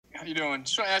How you doing?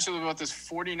 Just want to ask you a little about this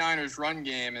 49ers run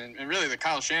game and really the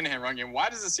Kyle Shanahan run game. Why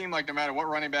does it seem like no matter what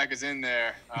running back is in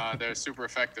there, they're super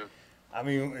effective? I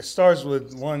mean, it starts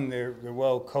with one, they're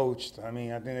well coached. I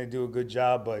mean, I think they do a good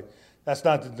job, but that's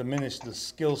not to diminish the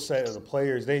skill set of the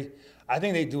players. I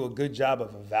think they do a good job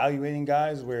of evaluating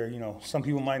guys where some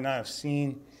people might not have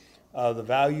seen the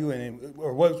value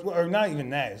or not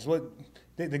even that. It's what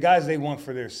the guys they want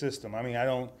for their system. I mean, I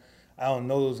don't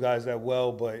know those guys that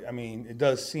well, but I mean, it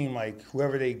does seem like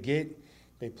whoever they get,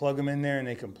 they plug them in there and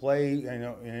they can play,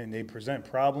 and they present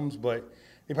problems, but.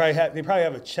 They probably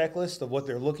have a checklist of what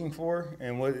they're looking for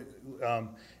and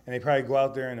they probably go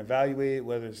out there and evaluate it,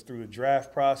 whether it's through the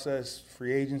draft process,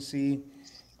 free agency,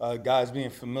 guys being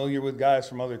familiar with guys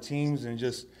from other teams, and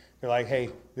just they're like, hey,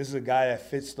 this is a guy that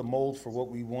fits the mold for what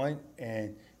we want,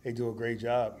 and they do a great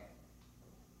job.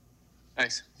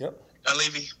 Thanks. Yep.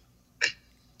 Levy.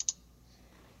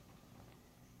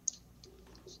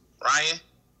 Ryan.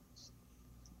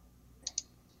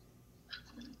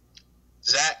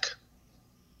 Zach.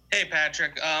 Hey,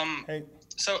 Patrick. Hey.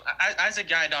 So Isaac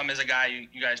Yiadom is a guy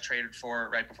you guys traded for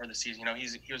right before the season.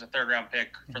 He was a third-round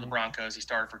pick for the Broncos. He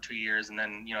started for 2 years, and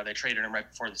then, they traded him right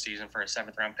before the season for a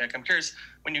seventh-round pick. I'm curious,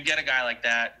 when you get a guy like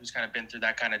that who's kind of been through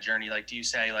that kind of journey, do you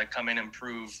say, come in and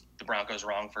prove the Broncos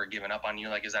wrong for giving up on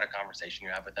you? Is that a conversation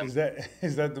you have with them?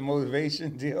 Is that the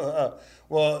motivation deal?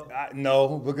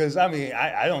 No, because,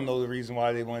 I don't know the reason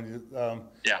why they wanted to.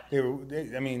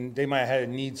 They might have had a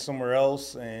need somewhere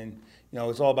else, and –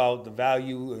 it's all about the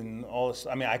value and all this.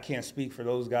 I can't speak for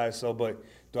those guys, but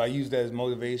do I use that as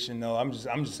motivation? No, I'm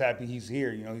just happy he's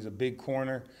here. He's a big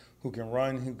corner who can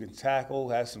run, who can tackle,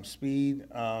 has some speed,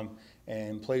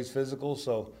 and plays physical.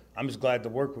 So I'm just glad to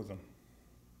work with him.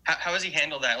 How has he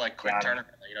handled that quick turnaround?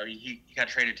 He got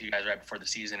traded to you guys right before the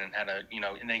season and had and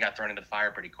then he got thrown into the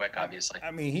fire pretty quick, obviously.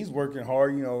 He's working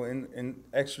hard, in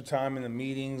extra time in the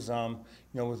meetings,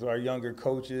 with our younger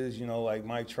coaches, like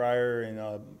Mike Trier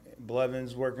and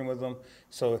Blevins working with him.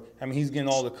 So, he's getting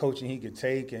all the coaching he could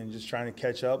take and just trying to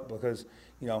catch up because,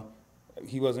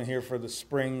 he wasn't here for the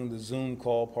Zoom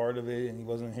call part of it, and he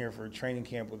wasn't here for training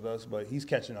camp with us, but he's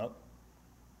catching up.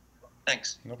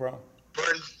 Thanks. No problem.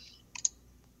 Jordan.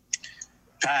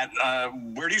 Pat,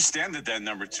 where do you stand at that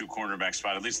number 2 cornerback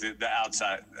spot? At least the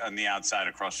outside, on the outside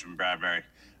across from Bradbury.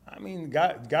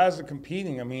 Guys are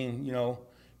competing.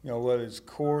 Whether it's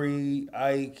Corey,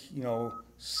 Ike,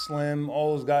 Slim,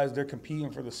 all those guys, they're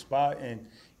competing for the spot, and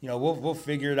we'll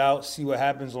figure it out, see what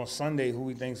happens on Sunday, who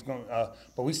we think's going.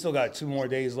 But we still got 2 more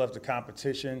days left of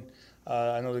competition.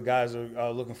 I know the guys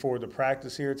are looking forward to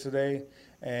practice here today,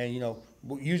 and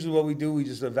usually what we do, we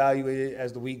just evaluate it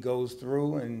as the week goes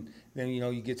through, and then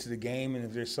you get to the game, and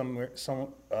if there's some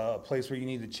place where you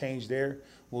need to change there,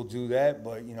 we'll do that.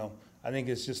 But I think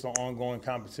it's just an ongoing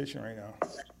competition right now.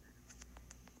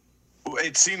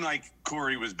 It seemed like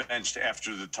Corey was benched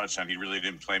after the touchdown. He really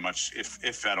didn't play much,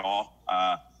 if at all.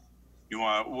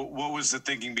 What was the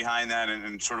thinking behind that,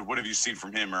 and sort of what have you seen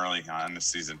from him early on this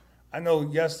season? I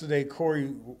know yesterday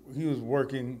Corey, he was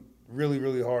working really,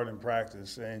 really hard in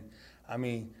practice, and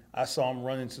I saw him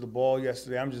running to the ball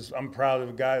yesterday. I'm proud of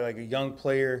a guy, like a young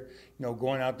player,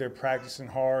 going out there practicing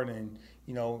hard and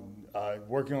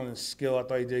working on his skill. I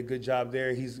thought he did a good job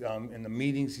there. He's in the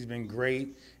meetings, he's been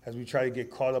great as we try to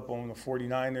get caught up on the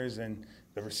 49ers and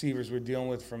the receivers we're dealing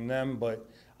with from them. But,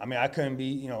 I couldn't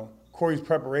be, Corey's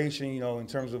preparation, in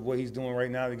terms of what he's doing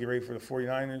right now to get ready for the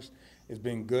 49ers has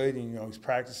been good. And, he's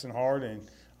practicing hard, and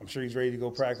I'm sure he's ready to go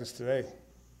practice today.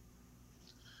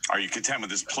 Are you content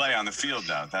with his play on the field,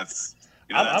 though? That's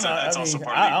also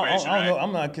part of the equation, right?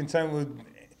 I'm not content with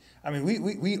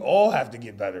we all have to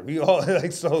get better. We all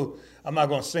so I'm not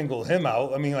going to single him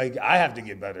out. I have to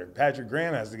get better. Patrick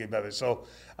Graham has to get better. So,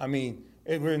 we're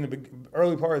in the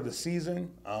early part of the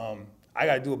season. I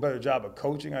got to do a better job of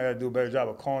coaching. I got to do a better job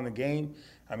of calling the game.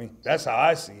 That's how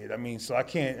I see it. So I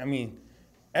can't.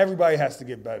 Everybody has to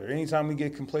get better. Anytime we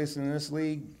get complacent in this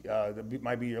league, that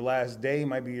might be your last day,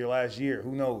 might be your last year.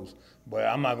 Who knows? But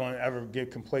I'm not going to ever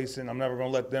get complacent. I'm never going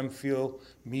to let them feel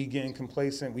me getting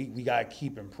complacent. We got to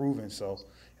keep improving. So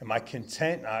am I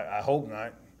content? I hope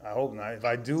not. I hope not. If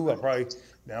I do,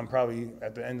 I'm probably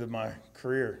at the end of my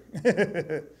career.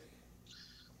 Pat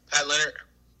Leonard.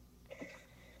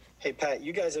 Hey, Pat,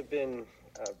 you guys have been,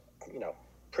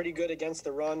 pretty good against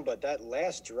the run, but that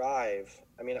last drive,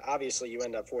 obviously you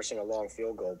end up forcing a long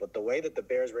field goal, but the way that the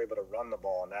Bears were able to run the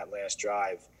ball on that last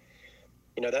drive,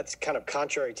 that's kind of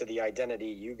contrary to the identity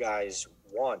you guys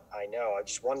want. I know. I'm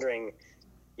just wondering,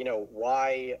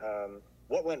 why,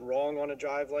 what went wrong on a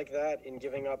drive like that in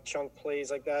giving up chunk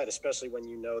plays like that, especially when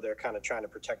they're kind of trying to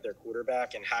protect their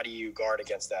quarterback, and how do you guard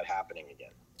against that happening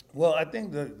again? Well, I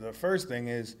think the first thing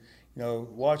is,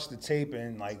 watch the tape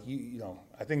and I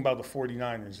think about the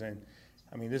 49ers and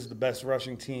I mean, this is the best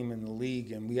rushing team in the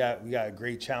league and we got a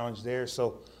great challenge there.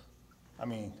 So, I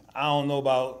mean, I don't know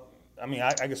about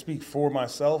I can speak for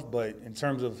myself, but in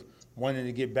terms of wanting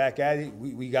to get back at it,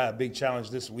 we got a big challenge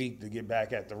this week to get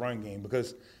back at the run game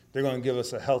because they're going to give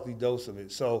us a healthy dose of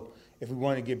it. So if we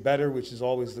want to get better, which is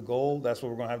always the goal, that's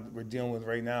what we're dealing with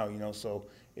right now, So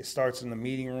it starts in the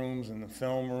meeting rooms, in the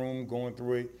film room, going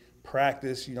through it,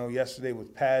 practice, yesterday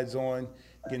with pads on,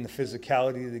 getting the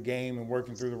physicality of the game and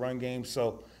working through the run game.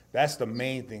 So that's the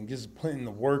main thing, just putting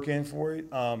the work in for it.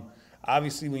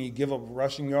 Obviously, when you give up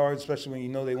rushing yards, especially when you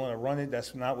know they want to run it,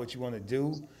 that's not what you want to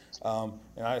do.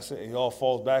 And I say it all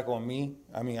falls back on me.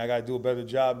 I mean, I got to do a better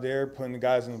job there, putting the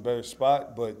guys in a better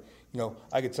spot. But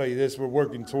I can tell you this: we're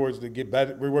working to get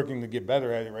better. We're working to get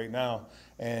better at it right now.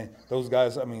 And those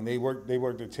guys, I mean, they worked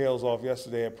their tails off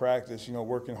yesterday at practice.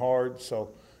 Working hard.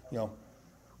 So,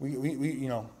 we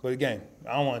But again,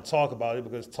 I don't want to talk about it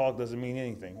because talk doesn't mean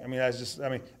anything. I mean,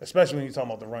 especially when you're talking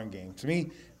about the run game. To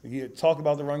me, if you talk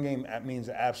about the run game, that means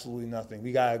absolutely nothing.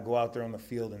 We got to go out there on the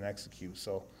field and execute.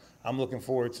 So I'm looking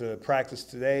forward to practice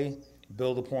today,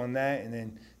 build upon that, and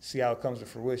then see how it comes to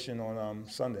fruition on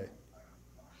Sunday.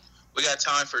 We got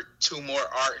time for two more,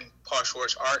 Art and Paul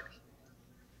Schwartz. Art.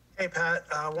 Hey, Pat.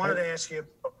 I wanted to ask you,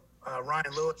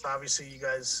 Ryan Lewis, obviously you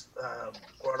guys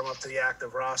brought him up to the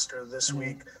active roster this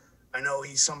week. I know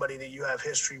he's somebody that you have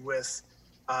history with.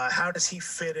 How does he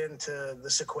fit into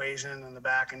this equation in the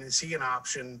back, and is he an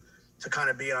option to kind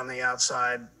of be on the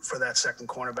outside for that second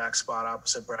cornerback spot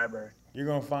opposite Bradbury? You're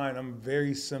going to find I'm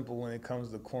very simple when it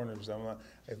comes to corners.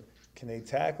 Can they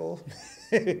tackle?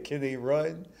 Can they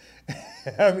run?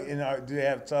 Do they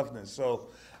have toughness? So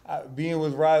being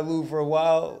with Ryu for a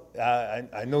while,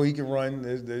 I know he can run.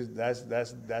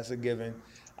 That's a given.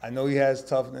 I know he has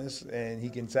toughness and he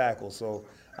can tackle. So,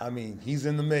 I mean, he's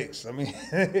in the mix. I mean,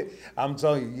 I'm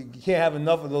telling you can't have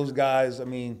enough of those guys. I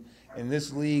mean, in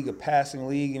this league, a passing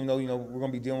league, even though, we're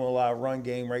going to be dealing with a lot of run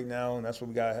game right now, and that's what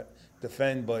we got to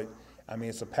defend. But, I mean,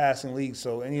 it's a passing league.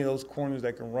 So any of those corners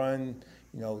that can run,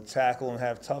 tackle and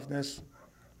have toughness,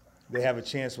 they have a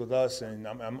chance with us. And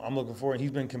I'm looking forward.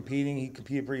 He's been competing. He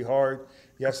competed pretty hard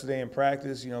yesterday in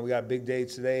practice. We got a big day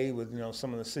today with,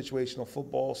 some of the situational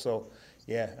football. So,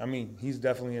 yeah, I mean, he's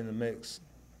definitely in the mix.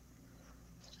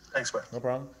 Thanks, man. No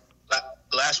problem.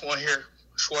 Last one here,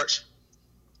 Schwartz.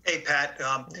 Hey, Pat.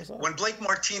 When Blake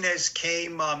Martinez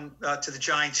came to the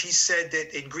Giants, he said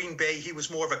that in Green Bay he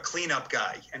was more of a cleanup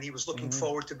guy, and he was looking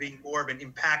forward to being more of an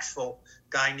impactful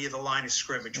guy near the line of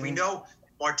scrimmage. We know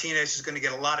Martinez is going to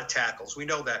get a lot of tackles. We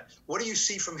know that. What do you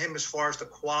see from him as far as the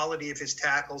quality of his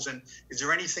tackles, and is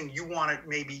there anything you want to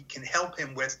maybe can help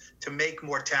him with to make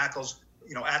more tackles,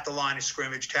 at the line of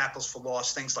scrimmage, tackles for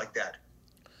loss, things like that?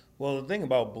 Well, the thing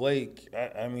about Blake,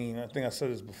 I think I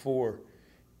said this before.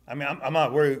 I mean, I'm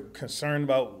not very concerned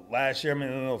about last year. I mean,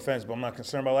 no offense, but I'm not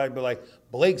concerned about that.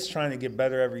 But, Blake's trying to get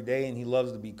better every day, and he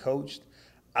loves to be coached.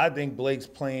 I think Blake's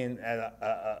playing at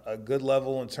a good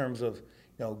level in terms of,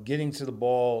 getting to the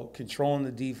ball, controlling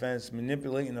the defense,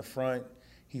 manipulating the front.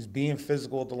 He's being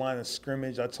physical at the line of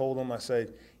scrimmage. I told him, I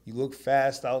said, you look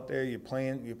fast out there. You're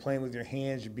playing with your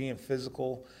hands. You're being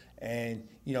physical. And,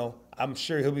 I'm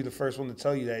sure he'll be the first one to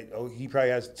tell you that, he probably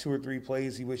has 2 or 3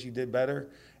 plays he wish he did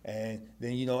better. And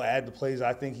then, add the plays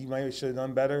I think he should have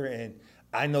done better. And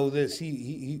I know this.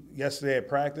 He yesterday at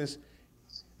practice,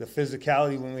 the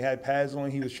physicality when we had pads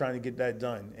on, he was trying to get that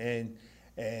done. And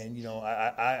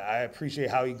I appreciate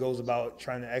how he goes about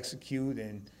trying to execute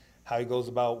and how he goes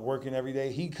about working every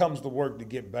day. He comes to work to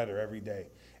get better every day.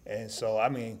 And so, I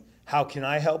mean, how can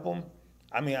I help him?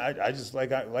 I mean, I just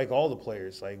like all the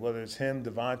players, whether it's him,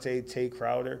 Devontae, Tay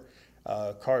Crowder,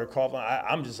 Carter Coughlin,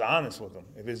 I'm just honest with him.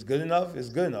 If it's good enough, it's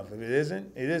good enough. If it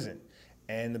isn't, it isn't.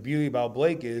 And the beauty about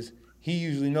Blake is he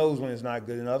usually knows when it's not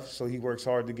good enough, so he works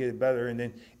hard to get it better. And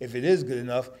then if it is good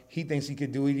enough, he thinks he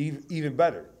could do it even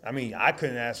better. I mean, I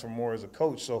couldn't ask for more as a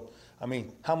coach. So, I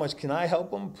mean, how much can I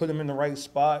help him? Put him in the right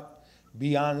spot,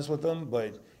 be honest with him.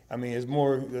 But, I mean, it's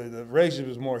more the relationship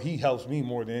is more he helps me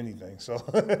more than anything. So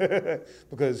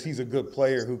because he's a good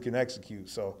player who can execute.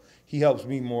 So he helps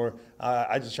me more.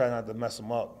 I just try not to mess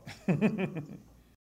him up.